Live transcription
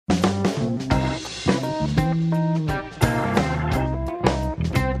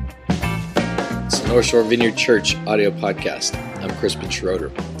North Shore Vineyard Church audio podcast. I'm Crispin Schroeder.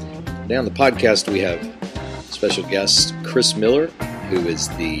 Today on the podcast we have special guest Chris Miller, who has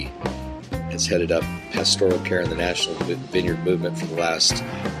headed up pastoral care in the National Vineyard Movement for the last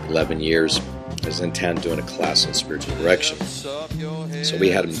 11 years. Is in town doing a class on spiritual direction. So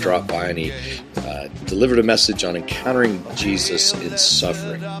we had him drop by and he delivered a message on encountering Jesus in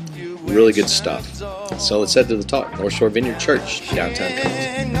suffering. Really good stuff. So let's head to the talk. North Shore Vineyard Church, downtown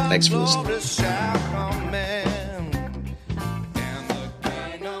Columbus. Thanks for listening.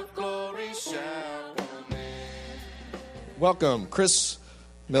 Welcome, Chris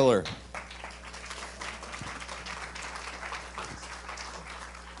Miller.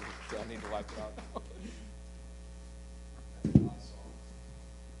 Do I need to wipe it out?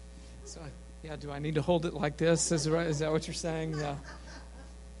 So, yeah, do I need to hold it like this? Is that what you're saying? Yeah.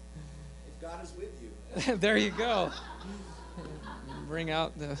 If God is with you. There you go. Bring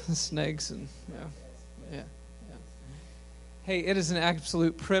out the snakes and yeah. Hey, it is an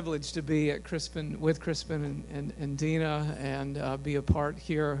absolute privilege to be at with Crispin and Dina and be a part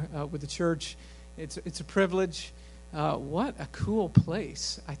here with the church. It's a privilege. What a cool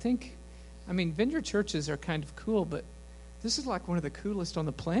place. I mean, Vineyard churches are kind of cool, but this is like one of the coolest on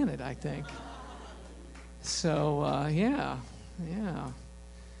the planet, I think. So, yeah.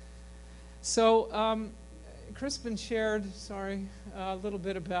 So, Crispin shared, a little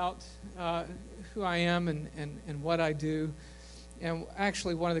bit about who I am and what I do. And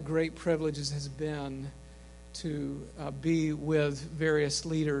actually, one of the great privileges has been to be with various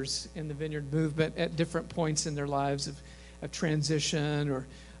leaders in the Vineyard movement at different points in their lives of transition or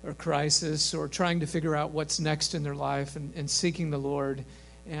crisis, or trying to figure out what's next in their life and seeking the Lord.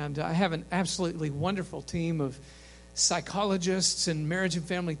 And I have an absolutely wonderful team of psychologists and marriage and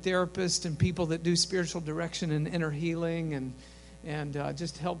family therapists and people that do spiritual direction and inner healing and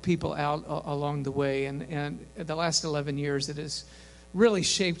just help people out along the way. And the last 11 years, it has really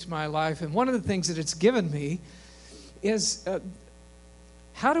shaped my life. And one of the things that it's given me is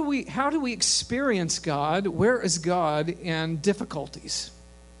how do we experience God? Where is God in difficulties?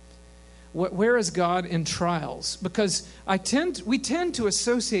 Where is God in trials? Because we tend to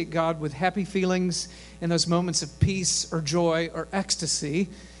associate God with happy feelings in those moments of peace or joy or ecstasy.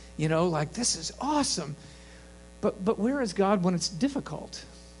 You know, like, this is awesome. But where is God when it's difficult?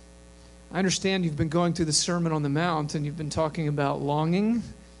 I understand you've been going through the Sermon on the Mount and you've been talking about longing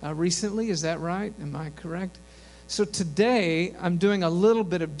recently. Is that right? Am I correct? So today I'm doing a little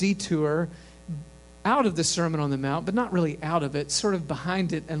bit of detour out of the Sermon on the Mount, but not really out of it, sort of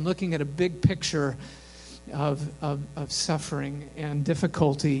behind it, and looking at a big picture of suffering and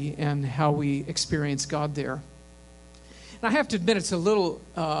difficulty and how we experience God there. And I have to admit, it's a little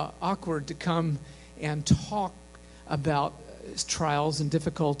awkward to come and talk about trials and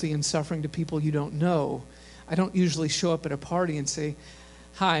difficulty and suffering to people you don't know. I don't usually show up at a party and say,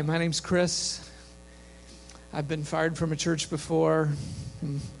 "Hi, my name's Chris. I've been fired from a church before.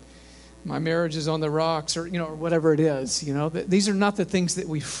 My marriage is on the rocks," or whatever it is. These are not the things that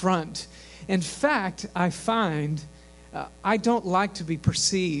we front. In fact, I find I don't like to be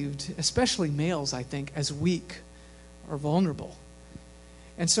perceived, especially males, I think, as weak or vulnerable.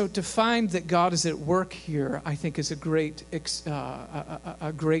 And so to find that God is at work here, I think, is a great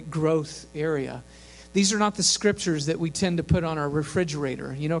growth area. These are not the scriptures that we tend to put on our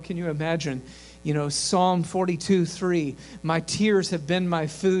refrigerator. Can you imagine? Psalm 42:3, "My tears have been my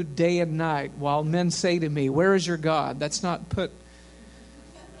food day and night, while men say to me, 'Where is your God?'" That's not put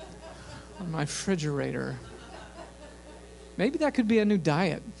on my refrigerator. Maybe that could be a new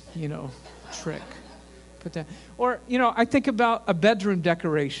diet, trick. Put that. Or, I think about a bedroom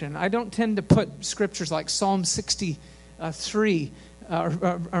decoration. I don't tend to put scriptures like Psalm 63,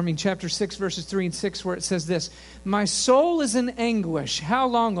 chapter 6, verses 3 and 6, where it says this: "My soul is in anguish. How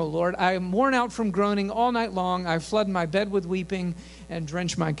long, O Lord? I am worn out from groaning all night long. I flood my bed with weeping and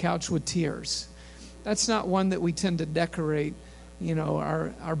drench my couch with tears." That's not one that we tend to decorate,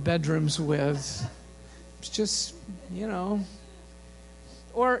 our bedrooms with. It's just,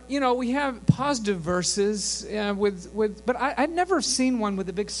 Or, we have positive verses but I've never seen one with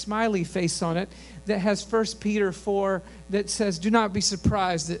a big smiley face on it that has 1 Peter 4 that says, "Do not be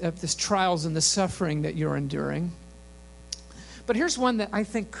surprised at the trials and the suffering that you're enduring." But here's one that I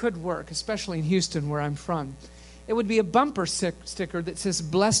think could work, especially in Houston, where I'm from. It would be a bumper sticker that says,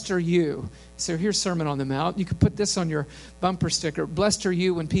 "Blessed are you." So here's Sermon on the Mount. You could put this on your bumper sticker: "Blessed are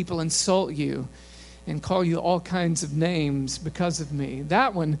you when people insult you and call you all kinds of names because of me."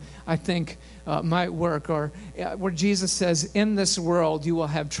 That one, I think, might work. Or where Jesus says, "In this world you will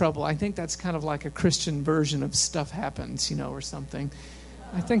have trouble." I think that's kind of like a Christian version of "stuff happens," or something.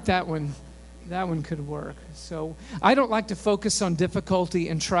 I think that one That one could work. So I don't like to focus on difficulty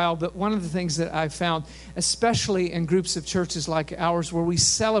and trial, but one of the things that I've found, especially in groups of churches like ours where we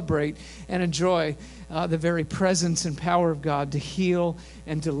celebrate and enjoy the very presence and power of God to heal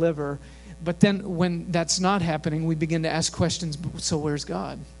and deliver, but then when that's not happening, we begin to ask questions, so where's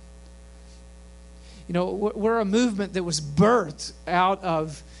God? You know, we're a movement that was birthed out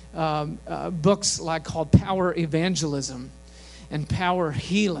of books like called Power Evangelism and Power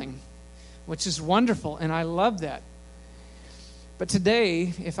Healing, which is wonderful, and I love that. But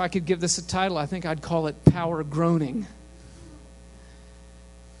today, if I could give this a title, I think I'd call it Power Groaning.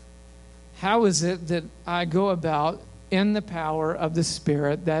 How is it that I go about in the power of the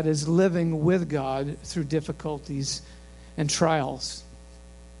Spirit that is living with God through difficulties and trials?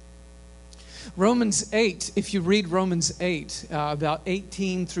 Romans 8, if you read Romans 8, about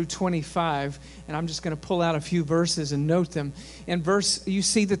 18 through 25, and I'm just going to pull out a few verses and note them. In verse, you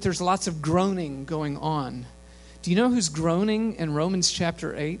see that there's lots of groaning going on. Do you know who's groaning in Romans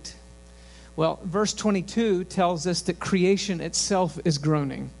chapter 8? Well, verse 22 tells us that creation itself is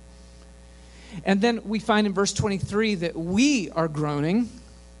groaning. And then we find in verse 23 that we are groaning.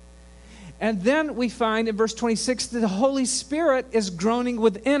 And then we find in verse 26 that the Holy Spirit is groaning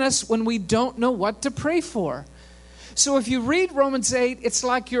within us when we don't know what to pray for. So if you read Romans 8, it's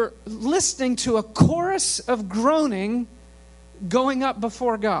like you're listening to a chorus of groaning going up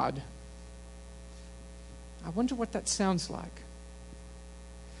before God. I wonder what that sounds like.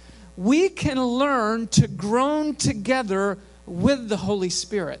 We can learn to groan together with the Holy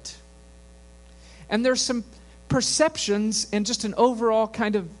Spirit. And there's some perceptions and just an overall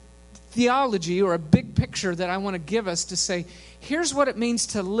kind of theology or a big picture that I want to give us to say, here's what it means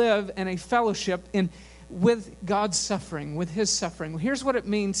to live in a fellowship with God's suffering, with His suffering. Here's what it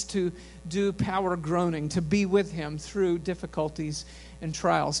means to do power groaning, to be with Him through difficulties and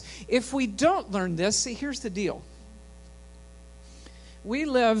trials. If we don't learn this, see, here's the deal. We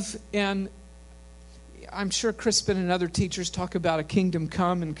live in, I'm sure Crispin and other teachers talk about a kingdom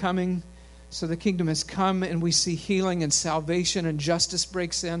come and coming. So the kingdom has come and we see healing and salvation and justice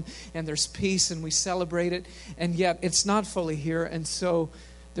breaks in and there's peace and we celebrate it. And yet it's not fully here. And so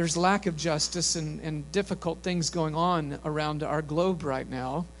there's lack of justice and difficult things going on around our globe right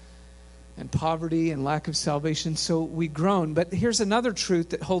now. And poverty and lack of salvation. So we groan. But here's another truth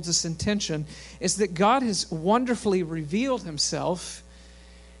that holds us in tension is that God has wonderfully revealed Himself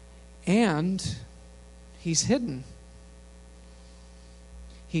and He's hidden.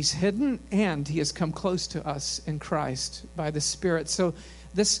 He's hidden and He has come close to us in Christ by the Spirit. So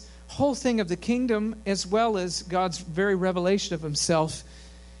this whole thing of the kingdom as well as God's very revelation of Himself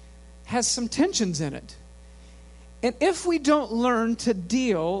has some tensions in it. And if we don't learn to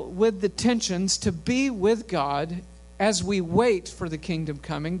deal with the tensions, to be with God as we wait for the kingdom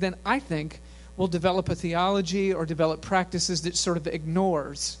coming, then I think we'll develop a theology or develop practices that sort of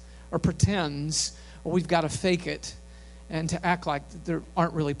ignores or pretends, or we've got to fake it and to act like there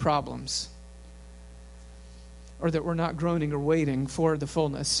aren't really problems, or that we're not groaning or waiting for the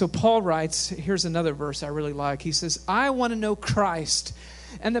fullness. So Paul writes, here's another verse I really like. He says, I want to know Christ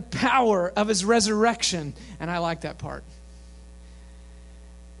and the power of His resurrection. And I like that part.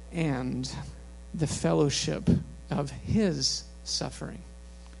 And the fellowship of His suffering.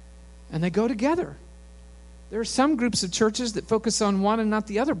 And they go together. There are some groups of churches that focus on one and not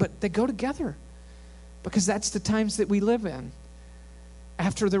the other, but they go together. Because that's the times that we live in.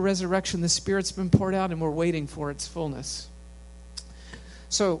 After the resurrection, the Spirit's been poured out and we're waiting for its fullness.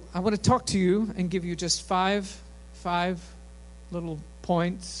 So I want to talk to you and give you just five little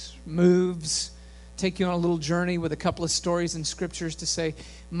points, moves, take you on a little journey with a couple of stories and scriptures to say,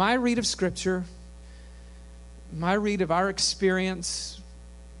 my read of Scripture, my read of our experience,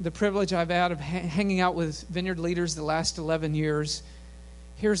 the privilege I've had of hanging out with Vineyard leaders the last 11 years,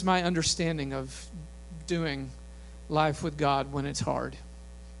 here's my understanding of doing life with God when it's hard,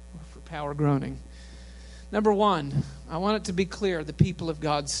 for power groaning. Number one, I want it to be clear, the people of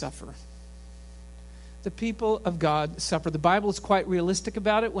God suffer. The people of God suffer. The Bible is quite realistic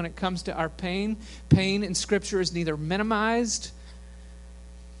about it when it comes to our pain. Pain in Scripture is neither minimized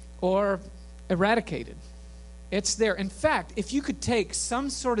or eradicated. It's there. In fact, if you could take some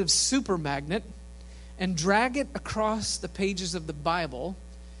sort of super magnet and drag it across the pages of the Bible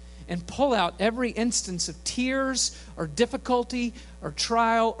and pull out every instance of tears or difficulty or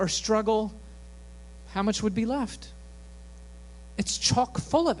trial or struggle, how much would be left? It's chock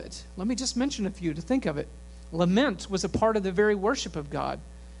full of it. Let me just mention a few to think of it. Lament was a part of the very worship of God.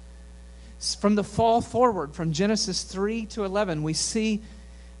 From the fall forward, from Genesis 3 to 11, we see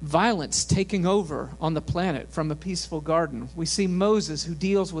violence taking over on the planet from a peaceful garden. We see Moses, who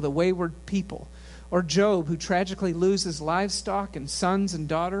deals with a wayward people, or Job, who tragically loses livestock and sons and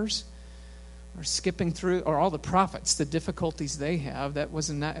daughters, or skipping through, or all the prophets, the difficulties they have. That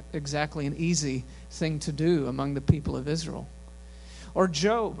wasn't exactly an easy thing to do among the people of Israel. Or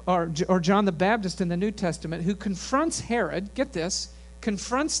Job, or John the Baptist in the New Testament, who confronts Herod, get this,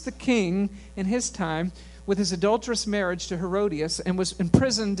 confronts the king in his time with his adulterous marriage to Herodias and was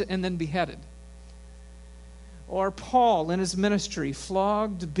imprisoned and then beheaded. Or Paul in his ministry,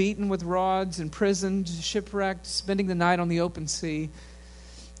 flogged, beaten with rods, imprisoned, shipwrecked, spending the night on the open sea.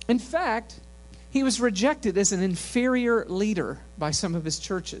 In fact, he was rejected as an inferior leader by some of his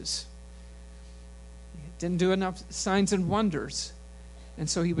churches. He didn't do enough signs and wonders, and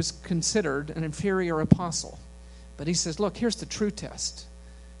so he was considered an inferior apostle. But he says, look, here's the true test.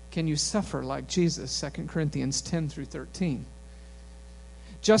 Can you suffer like Jesus? 2 Corinthians 10 through 13.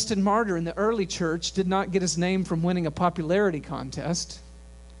 Justin Martyr in the early church did not get his name from winning a popularity contest.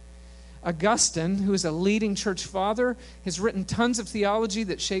 Augustine, who is a leading church father, has written tons of theology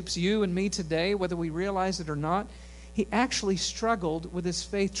that shapes you and me today, whether we realize it or not. He actually struggled with his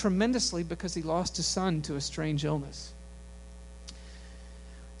faith tremendously because he lost his son to a strange illness.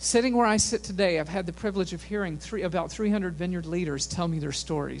 Sitting where I sit today, I've had the privilege of hearing about 300 vineyard leaders tell me their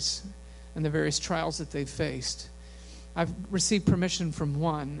stories and the various trials that they've faced. I've received permission from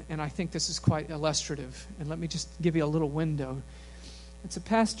one, and I think this is quite illustrative. And let me just give you a little window. It's a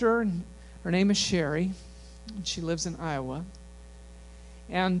pastor, and her name is Sherry, and she lives in Iowa.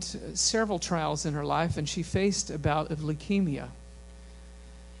 And several trials in her life, and she faced a bout of leukemia.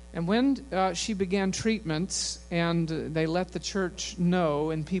 And when she began treatments, and they let the church know,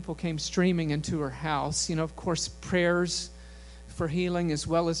 and people came streaming into her house, of course, prayers for healing as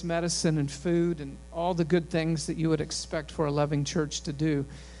well as medicine and food and all the good things that you would expect for a loving church to do.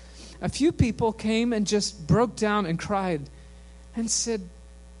 A few people came and just broke down and cried and said,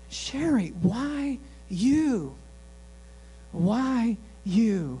 Sherry, why you? Why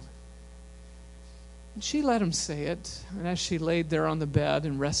you? And she let him say it, and as she laid there on the bed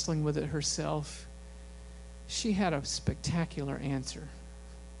and wrestling with it herself, she had a spectacular answer.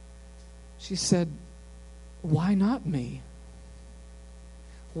 She said, why not me?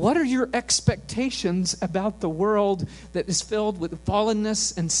 What are your expectations about the world that is filled with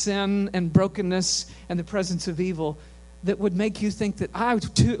fallenness and sin and brokenness and the presence of evil that would make you think that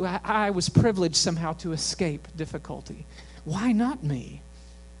I was privileged somehow to escape difficulty? Why not me?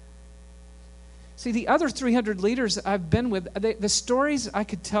 See, the other 300 leaders I've been with, the stories I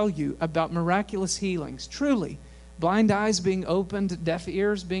could tell you about miraculous healings, truly, blind eyes being opened, deaf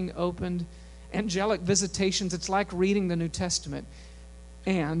ears being opened, angelic visitations, it's like reading the New Testament,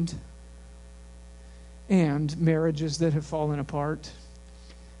 and marriages that have fallen apart,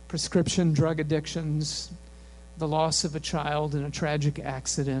 prescription drug addictions, the loss of a child in a tragic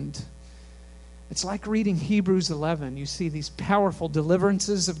accident. It's like reading Hebrews 11. You see these powerful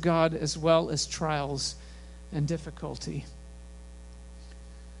deliverances of God as well as trials and difficulty.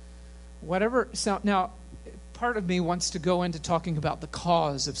 Now, part of me wants to go into talking about the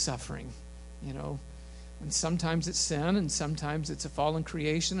cause of suffering, and sometimes it's sin, and sometimes it's a fallen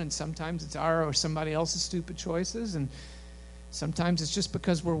creation, and sometimes it's our or somebody else's stupid choices, and sometimes it's just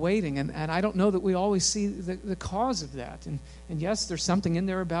because we're waiting. And I don't know that we always see the cause of that. And yes, there's something in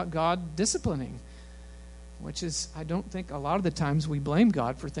there about God disciplining, which is, I don't think a lot of the times we blame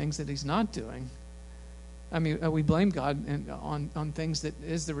God for things that he's not doing. I mean, we blame God on things that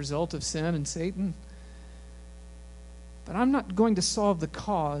is the result of sin and Satan. But I'm not going to solve the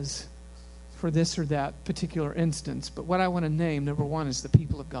cause for this or that particular instance. But what I want to name, number one, is the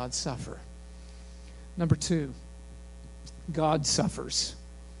people of God suffer. Number two, God suffers.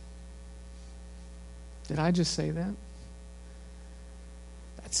 Did I just say that?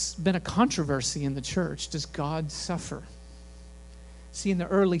 That's been a controversy in the church. Does God suffer? See, in the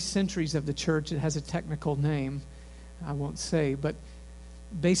early centuries of the church, it has a technical name, I won't say, but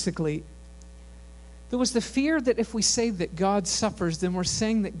basically, there was the fear that if we say that God suffers, then we're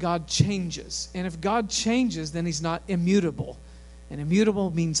saying that God changes. And if God changes, then he's not immutable. And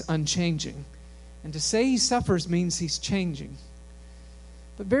immutable means unchanging. And to say he suffers means he's changing.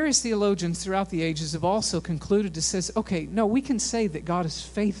 But various theologians throughout the ages have also concluded to say, okay, no, we can say that God is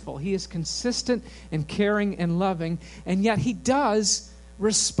faithful. He is consistent and caring and loving, and yet he does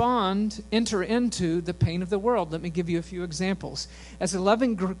enter into the pain of the world. Let me give you a few examples. As a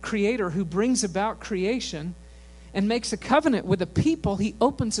loving creator who brings about creation and makes a covenant with a people, he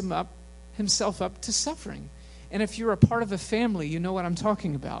opens himself up to suffering. And if you're a part of a family, you know what I'm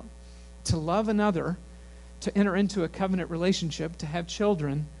talking about. To love another to enter into a covenant relationship, to have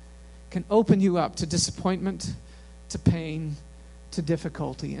children, can open you up to disappointment, to pain, to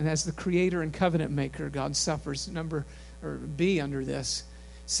difficulty. And as the creator and covenant maker, God suffers B under this.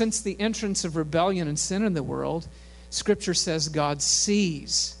 Since the entrance of rebellion and sin in the world, Scripture says God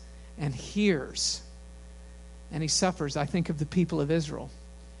sees and hears, and he suffers. I think of the people of Israel.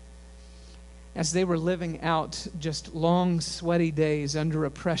 As they were living out just long, sweaty days under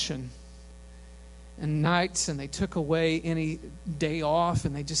oppression and nights, and they took away any day off,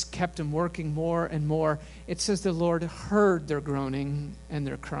 and they just kept them working more and more. It says the Lord heard their groaning and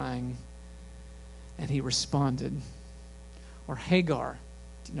their crying, and he responded. Or Hagar.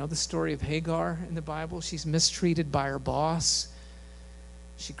 Do you know the story of Hagar in the Bible? She's mistreated by her boss.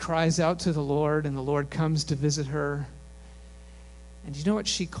 She cries out to the Lord, and the Lord comes to visit her. And do you know what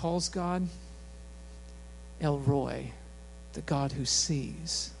she calls God? El Roi, the God who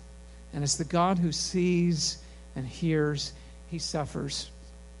sees. And as the God who sees and hears, he suffers.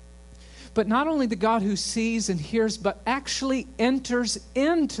 But not only the God who sees and hears, but actually enters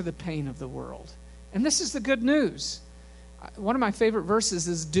into the pain of the world. And this is the good news. One of my favorite verses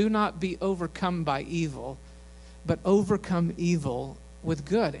is, do not be overcome by evil, but overcome evil with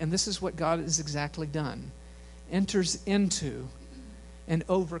good. And this is what God has exactly done. Enters into and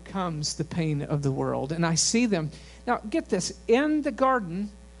overcomes the pain of the world. And I see them. Now, get this. In the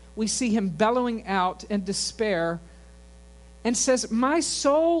garden, we see him bellowing out in despair and says, my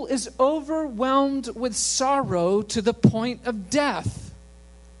soul is overwhelmed with sorrow to the point of death.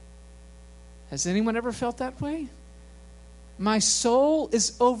 Has anyone ever felt that way? My soul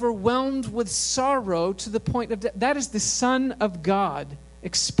is overwhelmed with sorrow to the point of death. That is the Son of God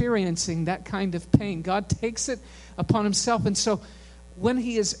experiencing that kind of pain. God takes it upon himself. And so when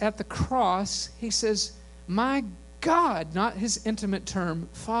he is at the cross, he says, my God, not his intimate term,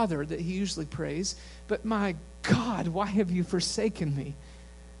 Father, that he usually prays, but my God, why have you forsaken me?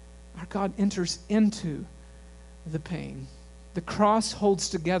 Our God enters into the pain. The cross holds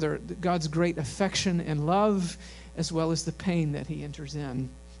together God's great affection and love, as well as the pain that he enters in.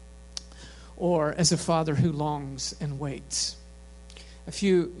 Or as a father who longs and waits. A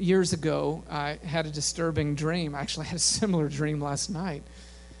few years ago, I had a disturbing dream. Actually, I had a similar dream last night.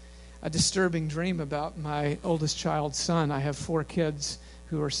 A disturbing dream about my oldest child's son. I have 4 kids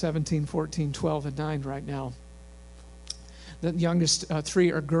who are 17, 14, 12, and 9 right now. The youngest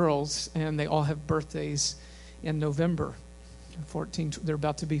 3 are girls, and they all have birthdays in November. 14, they're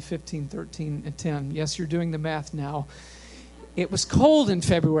about to be 15, 13, and 10. Yes, you're doing the math now. It was cold in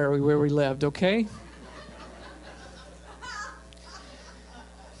February where we lived, okay?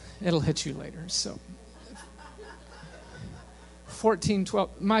 It'll hit you later. So 14,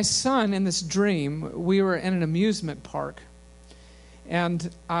 12. My son, in this dream, we were in an amusement park. And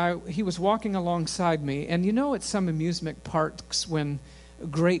he was walking alongside me. And you know at some amusement parks when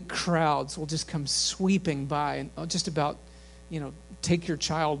great crowds will just come sweeping by and just about, take your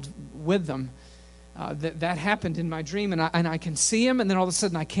child with them. That happened in my dream, and I can see him, and then all of a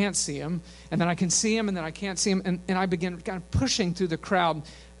sudden I can't see him, and then I can see him, and then I can't see him, and I begin kind of pushing through the crowd,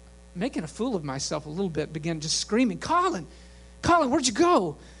 making a fool of myself a little bit, began just screaming, Colin, where'd you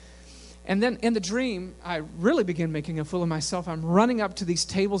go? And then in the dream, I really began making a fool of myself. I'm running up to these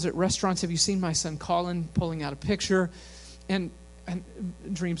tables at restaurants. Have you seen my son Colin pulling out a picture? And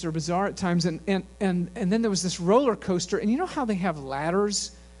dreams are bizarre at times. And then there was this roller coaster. And you know how they have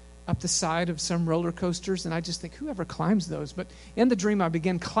ladders up the side of some roller coasters? And I just think, whoever climbs those? But in the dream, I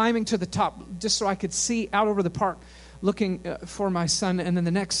began climbing to the top just so I could see out over the park, looking for my son. And then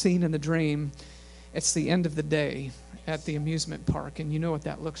the next scene in the dream, it's the end of the day at the amusement park. And you know what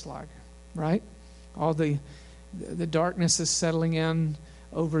that looks like, right? All the darkness is settling in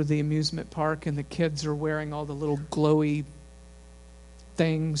over the amusement park, and the kids are wearing all the little glowy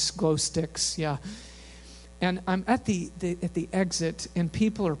things, glow sticks, yeah. And I'm at the exit, and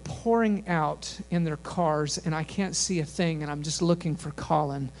people are pouring out in their cars, and I can't see a thing, and I'm just looking for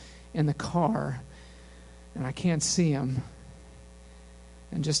Colin in the car, and I can't see him.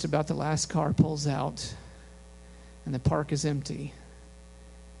 And just about the last car pulls out, and the park is empty.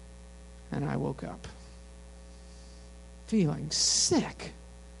 And I woke up feeling sick.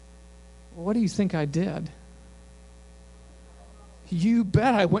 What do you think I did? You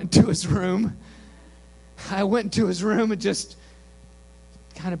bet I went to his room. I went to his room and just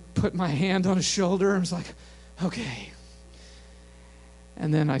kind of put my hand on his shoulder and was like, okay.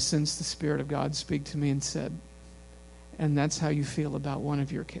 And then I sensed the Spirit of God speak to me and said, and that's how you feel about one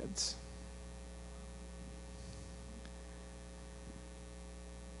of your kids.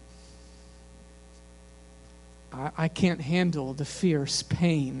 I can't handle the fierce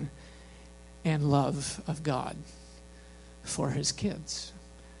pain and love of God for his kids.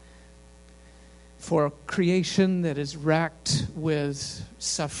 For a creation that is racked with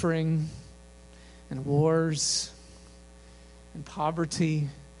suffering and wars and poverty,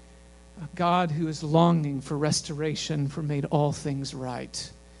 a God who is longing for restoration, for made all things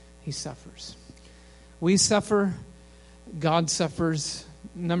right. He suffers. We suffer. God suffers.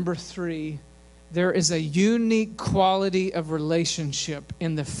 Number 3, there is a unique quality of relationship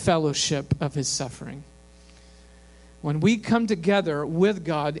in the fellowship of his suffering. When we come together with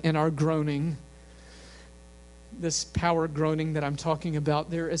God in our groaning, this power groaning that I'm talking about,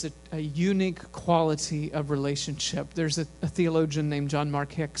 there is a unique quality of relationship. There's a theologian named John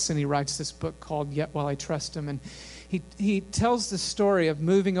Mark Hicks, and he writes this book called Yet While I Trust Him. And he tells the story of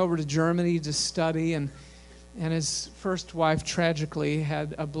moving over to Germany to study, and his first wife tragically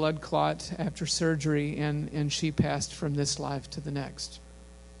had a blood clot after surgery, and she passed from this life to the next.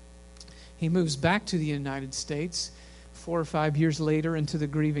 He moves back to the United States 4 or 5 years later into the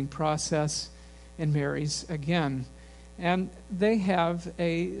grieving process, and marries again. And they have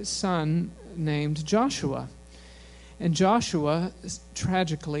a son named Joshua. And Joshua,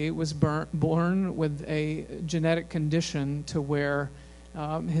 tragically, was born with a genetic condition to where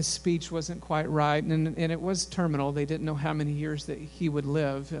his speech wasn't quite right, and it was terminal. They didn't know how many years that he would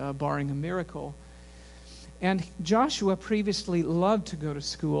live, barring a miracle. And Joshua previously loved to go to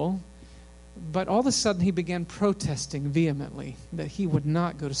school, but all of a sudden he began protesting vehemently that he would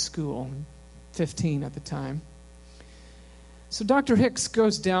not go to school. 15 at the time. So Dr. Hicks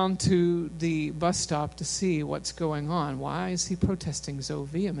goes down to the bus stop to see what's going on. Why is he protesting so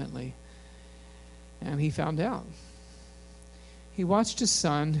vehemently? And he found out. He watched his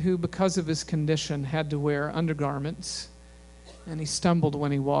son, who because of his condition had to wear undergarments, and he stumbled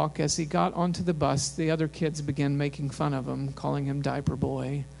when he walked. As he got onto the bus, the other kids began making fun of him, calling him diaper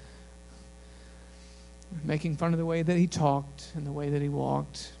boy, making fun of the way that he talked and the way that he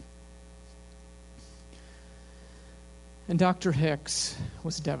walked. And Dr. Hicks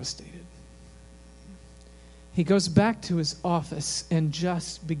was devastated. He goes back to his office and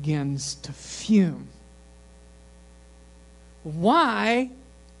just begins to fume. Why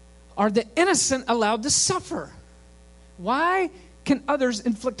are the innocent allowed to suffer? Why can others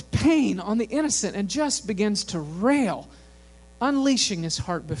inflict pain on the innocent? And just begins to rail, unleashing his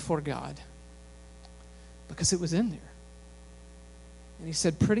heart before God. Because it was in there. And he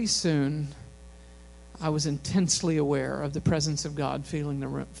said, pretty soon, I was intensely aware of the presence of God filling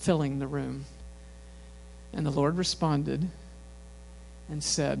the room. And the Lord responded and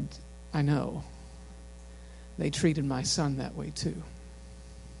said, I know. They treated my son that way too.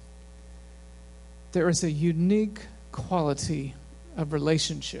 There is a unique quality of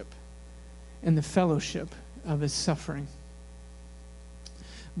relationship in the fellowship of his suffering.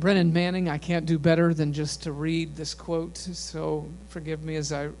 Brennan Manning, I can't do better than just to read this quote, so forgive me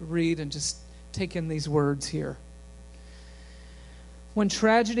as I read and just take in these words here. When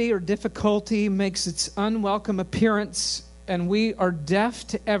tragedy or difficulty makes its unwelcome appearance and we are deaf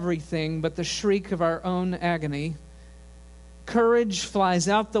to everything but the shriek of our own agony, courage flies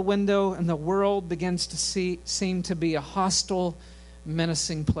out the window and the world begins to seem to be a hostile,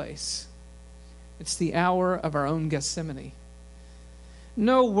 menacing place. It's the hour of our own Gethsemane.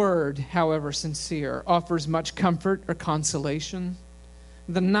 No word, however sincere, offers much comfort or consolation.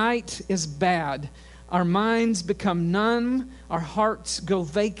 The night is bad. Our minds become numb. Our hearts go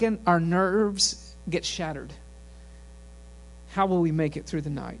vacant. Our nerves get shattered. How will we make it through the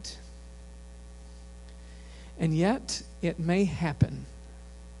night? And yet, it may happen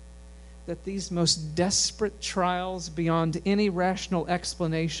that these most desperate trials, beyond any rational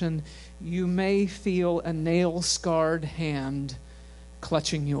explanation, you may feel a nail-scarred hand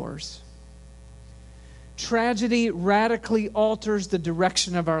clutching yours. Tragedy radically alters the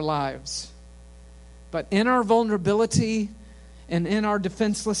direction of our lives. But in our vulnerability and in our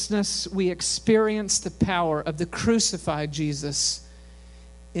defenselessness, we experience the power of the crucified Jesus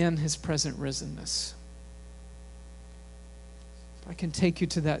in his present risenness. I can take you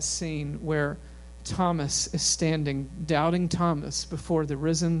to that scene where Thomas is standing, doubting Thomas, before the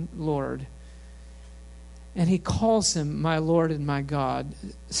risen Lord. And he calls him, my Lord and my God.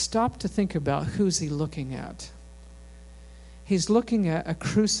 Stop to think about who's he looking at. He's looking at a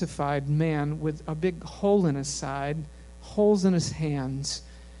crucified man with a big hole in his side, holes in his hands,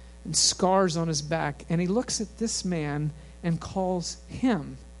 and scars on his back. And he looks at this man and calls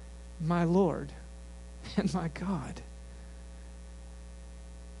him my Lord and my God.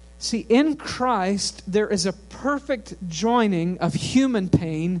 See, in Christ, there is a perfect joining of human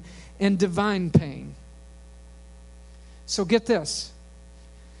pain and divine pain. So get this.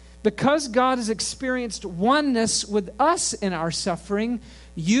 Because God has experienced oneness with us in our suffering,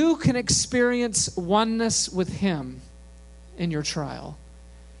 you can experience oneness with Him in your trial.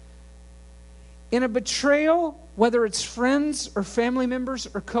 In a betrayal, whether it's friends or family members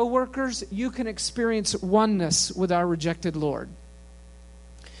or coworkers, you can experience oneness with our rejected Lord.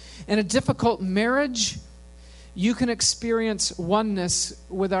 In a difficult marriage, you can experience oneness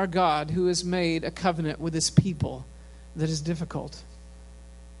with our God who has made a covenant with His people that is difficult.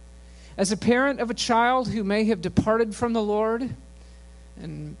 As a parent of a child who may have departed from the Lord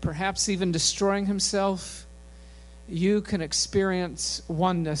and perhaps even destroying himself, you can experience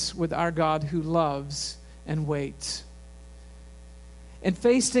oneness with our God who loves and waits. In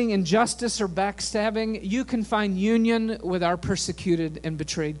facing injustice or backstabbing, you can find union with our persecuted and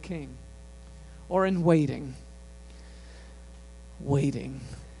betrayed King. Or in waiting,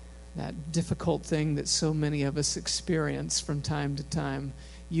 that difficult thing that so many of us experience from time to time,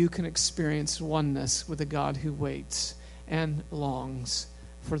 you can experience oneness with a God who waits and longs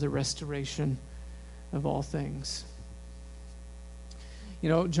for the restoration of all things. You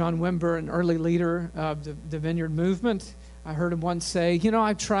know, John Wimber, an early leader of the Vineyard movement, I heard him once say,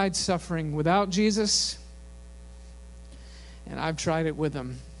 I've tried suffering without Jesus, and I've tried it with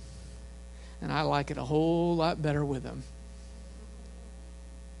Him, and I like it a whole lot better with Him.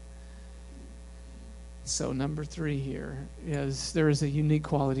 So number 3 here is there is a unique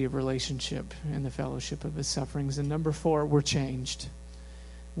quality of relationship in the fellowship of His sufferings. And number 4, we're changed.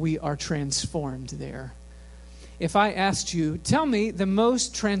 We are transformed there. If I asked you, tell me the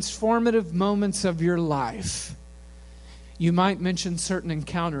most transformative moments of your life, you might mention certain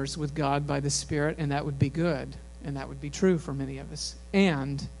encounters with God by the Spirit, and that would be good, and that would be true for many of us.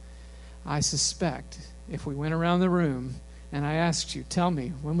 And I suspect if we went around the room and I asked you, tell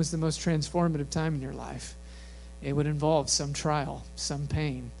me, when was the most transformative time in your life? It would involve some trial, some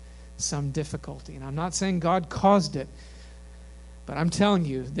pain, some difficulty. And I'm not saying God caused it, but I'm telling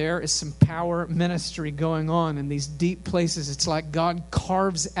you, there is some power ministry going on in these deep places. It's like God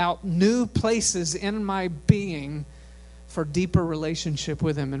carves out new places in my being for deeper relationship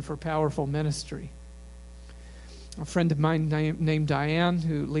with Him and for powerful ministry. A friend of mine named Diane,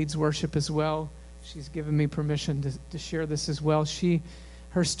 who leads worship as well, she's given me permission to share this as well.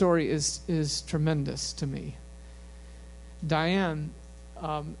 Her story is tremendous to me. Diane,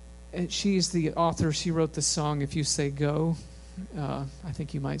 she's the author. She wrote the song, If You Say Go. I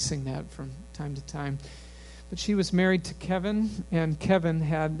think you might sing that from time to time. But she was married to Kevin, and Kevin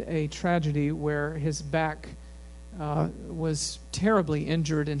had a tragedy where his back was terribly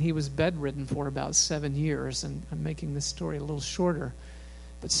injured, and he was bedridden for about 7 years. And I'm making this story a little shorter.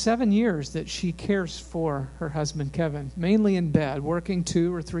 But 7 years that she cares for her husband, Kevin, mainly in bed, working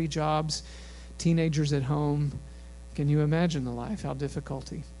 2 or 3 jobs, teenagers at home. Can you imagine the life, how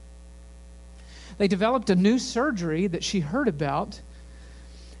difficulty? They developed a new surgery that she heard about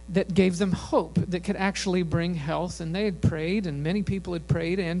that gave them hope that could actually bring health. And they had prayed, and many people had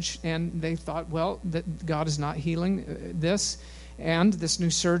prayed, and they thought, well, that God is not healing this. And this new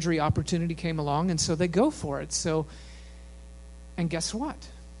surgery opportunity came along, and so they go for it. And guess what?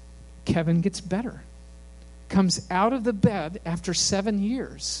 Kevin gets better. Comes out of the bed after 7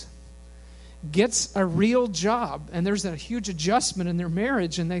 years. Gets a real job. And there's a huge adjustment in their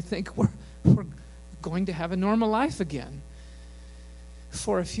marriage, and they think, we're going to have a normal life again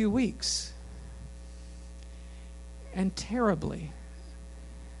for a few weeks. And terribly,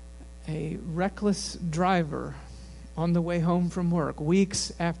 a reckless driver on the way home from work,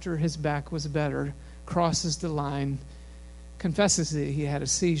 weeks after his back was better, crosses the line, confesses that he had a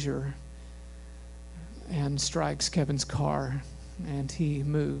seizure, and strikes Kevin's car, and he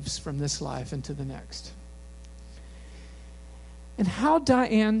moves from this life into the next. And how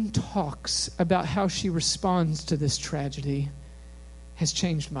Diane talks about how she responds to this tragedy has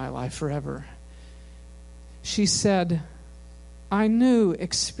changed my life forever. She said, I knew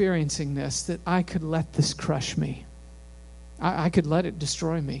experiencing this that I could let this crush me. I could let it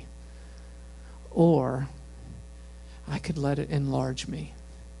destroy me. Or I could let it enlarge me.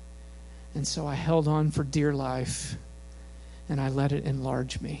 And so I held on for dear life, and I let it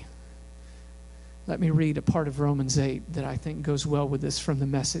enlarge me. Let me read a part of Romans 8 that I think goes well with this from the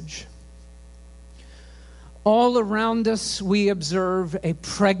Message. All around us we observe a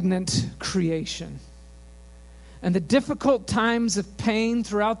pregnant creation. And the difficult times of pain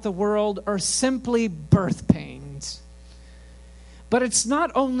throughout the world are simply birth pains. But it's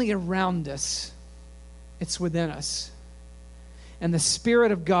not only around us, it's within us. And the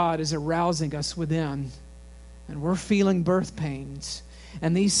Spirit of God is arousing us within. And we're feeling birth pains.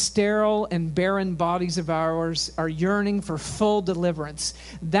 And these sterile and barren bodies of ours are yearning for full deliverance.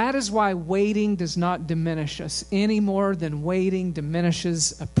 That is why waiting does not diminish us any more than waiting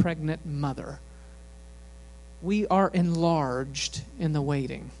diminishes a pregnant mother. We are enlarged in the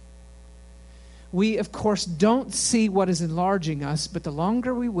waiting. We, of course, don't see what is enlarging us, but the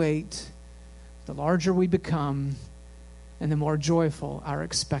longer we wait, the larger we become, and the more joyful our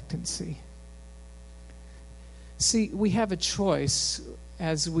expectancy. See, we have a choice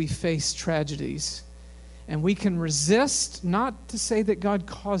as we face tragedies. And we can resist, not to say that God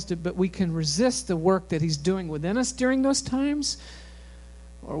caused it, but we can resist the work that He's doing within us during those times,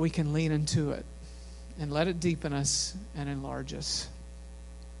 or we can lean into it and let it deepen us and enlarge us.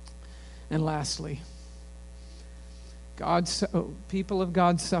 And lastly, people of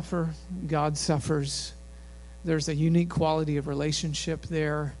God suffer, God suffers. There's a unique quality of relationship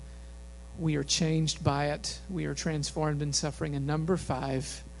there. We are changed by it. We are transformed in suffering. And number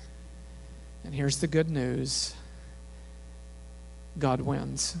 5, and here's the good news, God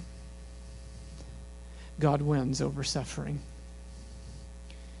wins. God wins over suffering.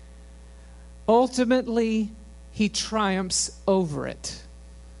 Ultimately, He triumphs over it.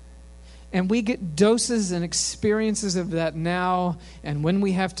 And we get doses and experiences of that now. And when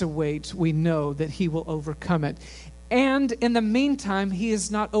we have to wait, we know that He will overcome it. And in the meantime, He is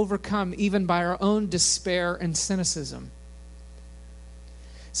not overcome even by our own despair and cynicism.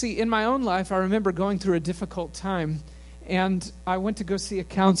 See, in my own life, I remember going through a difficult time. And I went to go see a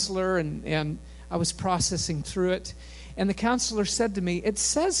counselor, and I was processing through it. And the counselor said to me, it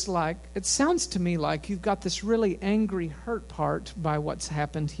sounds to me like you've got this really angry, hurt part by what's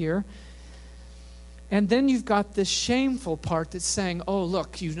happened here. And then you've got this shameful part that's saying, oh,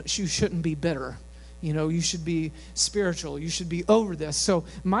 look, you shouldn't be bitter. You know, you should be spiritual. You should be over this. So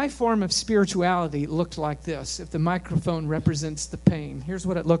my form of spirituality looked like this. If the microphone represents the pain, here's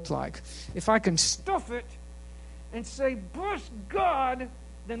what it looked like. If I can stuff it and say, bless God,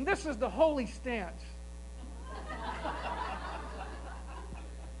 then this is the holy stance.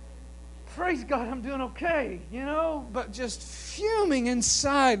 Praise God, I'm doing okay, you know, but just fuming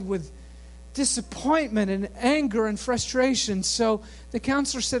inside with disappointment and anger and frustration. So the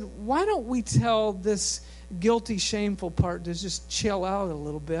counselor said, why don't we tell this guilty, shameful part to just chill out a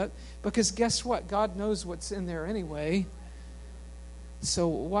little bit? Because guess what? God knows what's in there anyway. So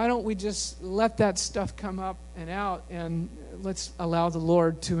why don't we just let that stuff come up and out, and let's allow the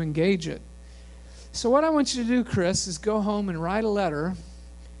Lord to engage it. So what I want you to do, Chris, is go home and write a letter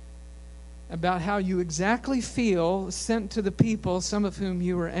about how you exactly feel, sent to the people, some of whom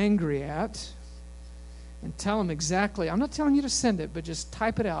you were angry at, and tell them exactly. I'm not telling you to send it, but just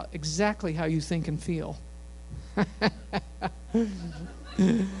type it out exactly how you think and feel.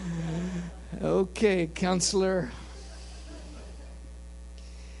 Okay, counselor.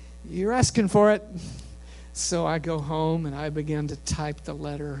 You're asking for it. So I go home and I begin to type the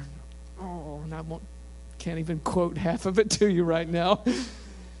letter. Oh, and can't even quote half of it to you right now.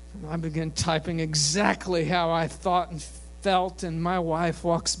 I begin typing exactly how I thought and felt, and my wife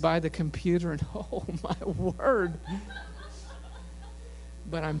walks by the computer and, oh, my word.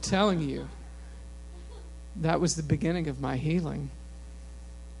 But I'm telling you, that was the beginning of my healing.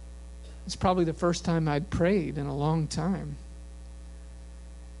 It's probably the first time I'd prayed in a long time.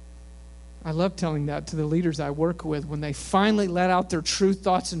 I love telling that to the leaders I work with when they finally let out their true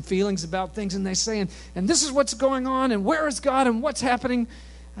thoughts and feelings about things, and they say, and this is what's going on, and where is God, and what's happening?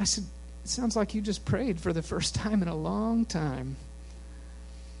 I said, it sounds like you just prayed for the first time in a long time.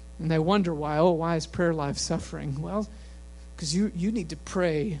 And they wonder why is prayer life suffering? Well, because you need to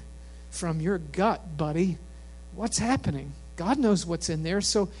pray from your gut, buddy. What's happening? God knows what's in there.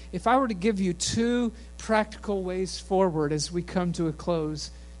 So if I were to give you 2 practical ways forward as we come to a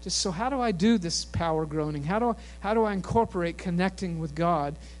close, so how do I do this power groaning? How do I incorporate connecting with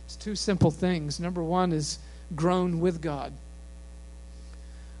God? It's 2 simple things. Number 1 is groan with God.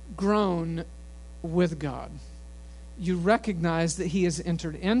 Groan with God. You recognize that He has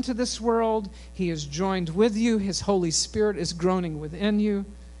entered into this world. He is joined with you. His Holy Spirit is groaning within you.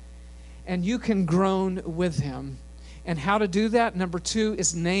 And you can groan with Him. And how to do that? Number 2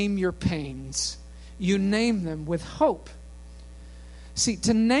 is name your pains. You name them with hope. See,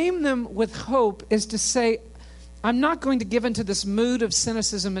 to name them with hope is to say, I'm not going to give into this mood of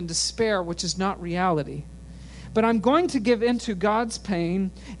cynicism and despair, which is not reality. But I'm going to give into God's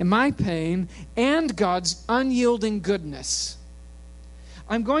pain and my pain and God's unyielding goodness.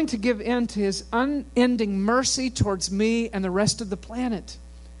 I'm going to give in to His unending mercy towards me and the rest of the planet.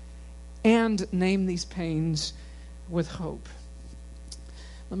 And name these pains with hope.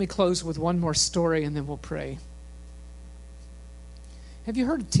 Let me close with one more story and then we'll pray. Have you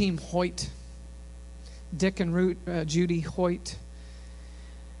heard of Team Hoyt? Dick and Judy Hoyt.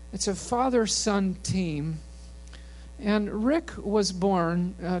 It's a father-son team. And Rick was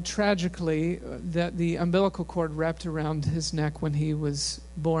born, tragically, that the umbilical cord wrapped around his neck when he was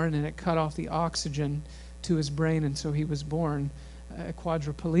born, and it cut off the oxygen to his brain, and so he was born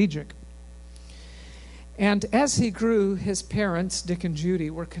quadriplegic. And as he grew, his parents, Dick and Judy,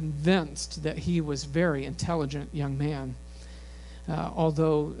 were convinced that he was a very intelligent young man.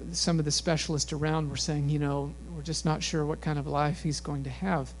 Although some of the specialists around were saying, we're just not sure what kind of life he's going to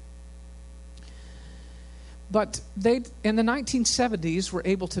have. But they, in the 1970s, were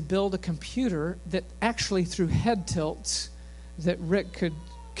able to build a computer that actually, through head tilts, that Rick could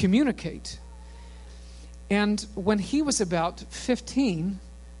communicate. And when he was about 15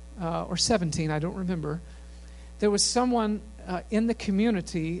 or 17, I don't remember, there was someone in the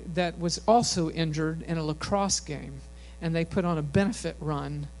community that was also injured in a lacrosse game, and they put on a benefit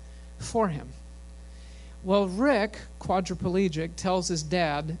run for him. Well, Rick, quadriplegic, tells his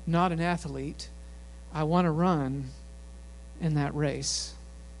dad, not an athlete, I want to run in that race.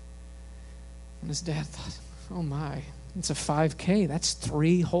 And his dad thought, oh my, it's a 5K. That's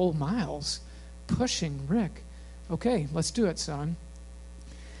 3 whole miles. Pushing Rick. Okay, let's do it, son.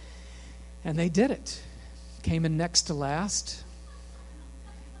 And they did it. Came in next to last.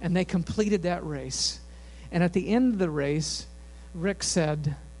 And they completed that race. And at the end of the race, Rick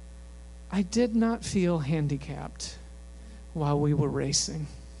said, I did not feel handicapped while we were racing.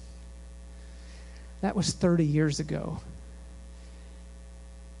 That was 30 years ago.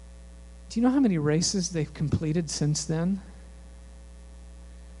 Do you know how many races they've completed since then?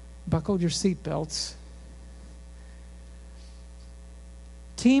 Buckle your seatbelts.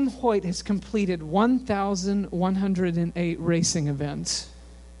 Team Hoyt has completed 1,108 racing events,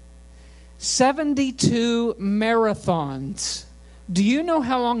 72 marathons. Do you know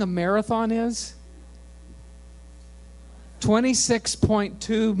how long a marathon is?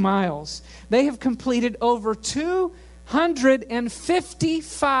 26.2 miles. They have completed over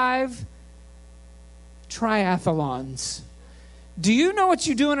 255 triathlons. Do you know what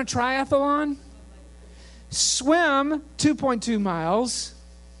you do in a triathlon? Swim 2.2 miles,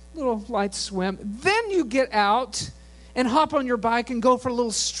 little light swim. Then you get out and hop on your bike and go for a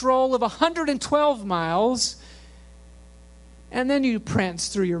little stroll of 112 miles. And then you prance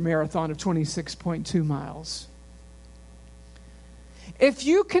through your marathon of 26.2 miles. If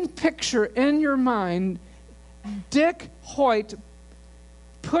you can picture in your mind Dick Hoyt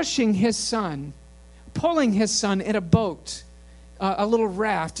pushing his son, pulling his son in a boat, a little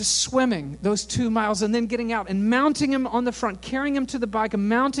raft, just swimming those 2 miles, and then getting out and mounting him on the front, carrying him to the bike and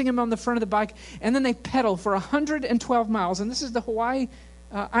mounting him on the front of the bike, and then they pedal for 112 miles. And this is the Hawaii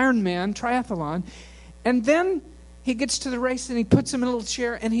Ironman triathlon. And then he gets to the race and he puts him in a little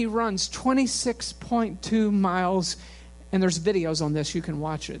chair and he runs 26.2 miles. And there's videos on this. You can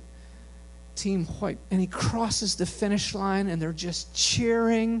watch it. Team Hoyt. And he crosses the finish line and they're just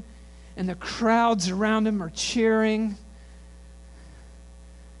cheering. And the crowds around him are cheering.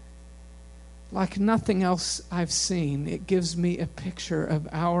 Like nothing else I've seen, it gives me a picture of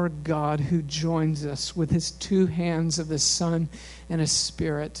our God who joins us with his 2 hands of the Son and his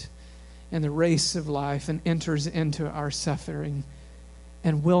Spirit in the race of life and enters into our suffering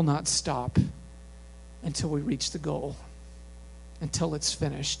and will not stop until we reach the goal, until it's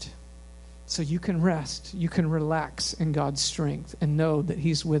finished. So you can rest, you can relax in God's strength and know that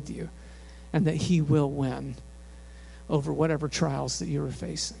he's with you and that he will win over whatever trials that you are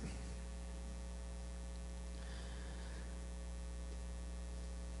facing.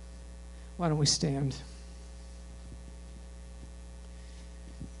 Why don't we stand?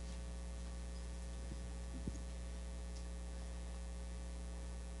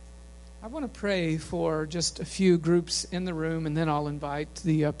 I want to pray for just a few groups in the room, and then I'll invite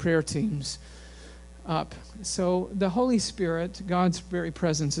the prayer teams up. So the Holy Spirit, God's very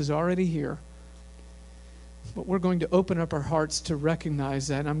presence, is already here. But we're going to open up our hearts to recognize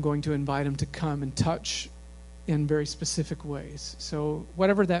that. I'm going to invite him to come and touch in very specific ways. So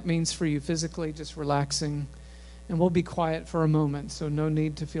whatever that means for you physically, just relaxing. And we'll be quiet for a moment, so no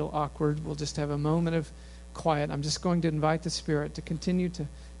need to feel awkward. We'll just have a moment of quiet. I'm just going to invite the Spirit to continue to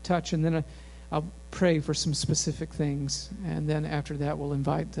touch, and then I'll pray for some specific things. And then after that, we'll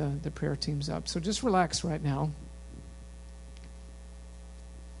invite the prayer teams up. So just relax right now.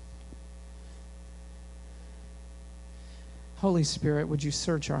 Holy Spirit, would you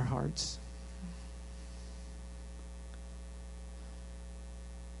search our hearts?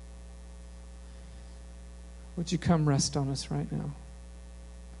 Would you come rest on us right now?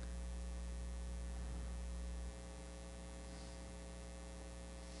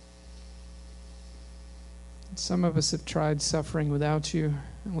 Some of us have tried suffering without you,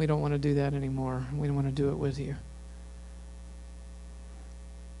 and we don't want to do that anymore. We want to do it with you.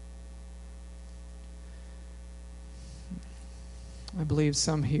 I believe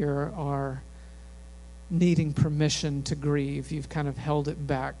some here are needing permission to grieve. You've kind of held it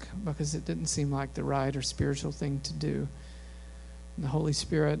back because it didn't seem like the right or spiritual thing to do. And the Holy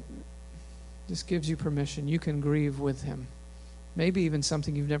Spirit just gives you permission. You can grieve with him. Maybe even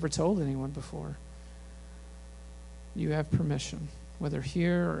something you've never told anyone before. You have permission, whether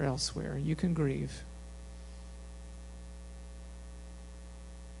here or elsewhere. You can grieve.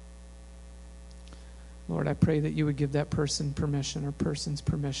 Lord, I pray that you would give that person permission or persons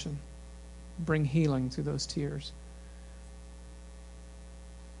permission. Bring healing through those tears.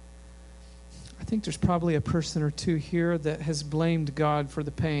 I think there's probably a person or two here that has blamed God for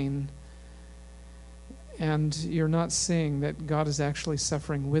the pain, and you're not seeing that God is actually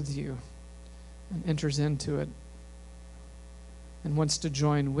suffering with you and enters into it and wants to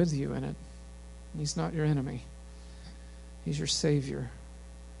join with you in it. He's not your enemy. He's your Savior.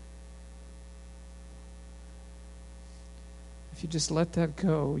 If you just let that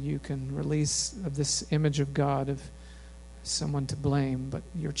go, you can release this image of God of someone to blame, but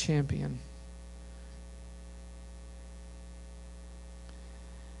your champion.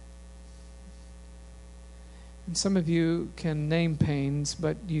 And some of you can name pains,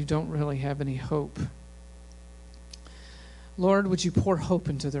 but you don't really have any hope. Lord, would you pour hope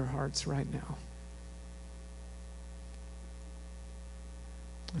into their hearts right now?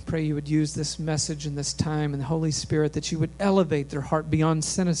 I pray you would use this message and this time and the Holy Spirit, that you would elevate their heart beyond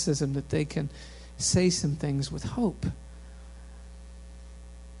cynicism, that they can say some things with hope.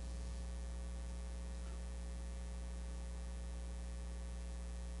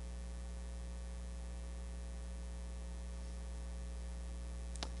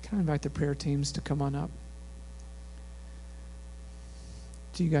 Can I invite the prayer teams to come on up?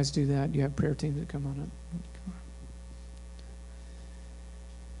 Do you guys do that? You have prayer teams that come on up? Come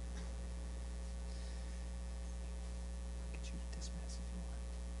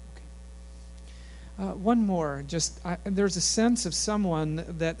on. One more. There's a sense of someone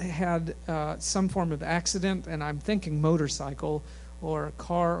that had some form of accident, and I'm thinking motorcycle or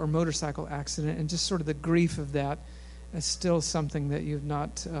car or motorcycle accident, and just sort of the grief of that is still something that you've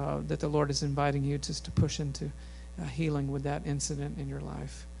not, that the Lord is inviting you just to push into healing with that incident in your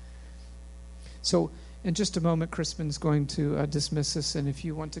life. So in just a moment, Crispin's going to dismiss us, and if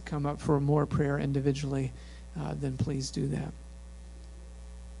you want to come up for more prayer individually, then please do that.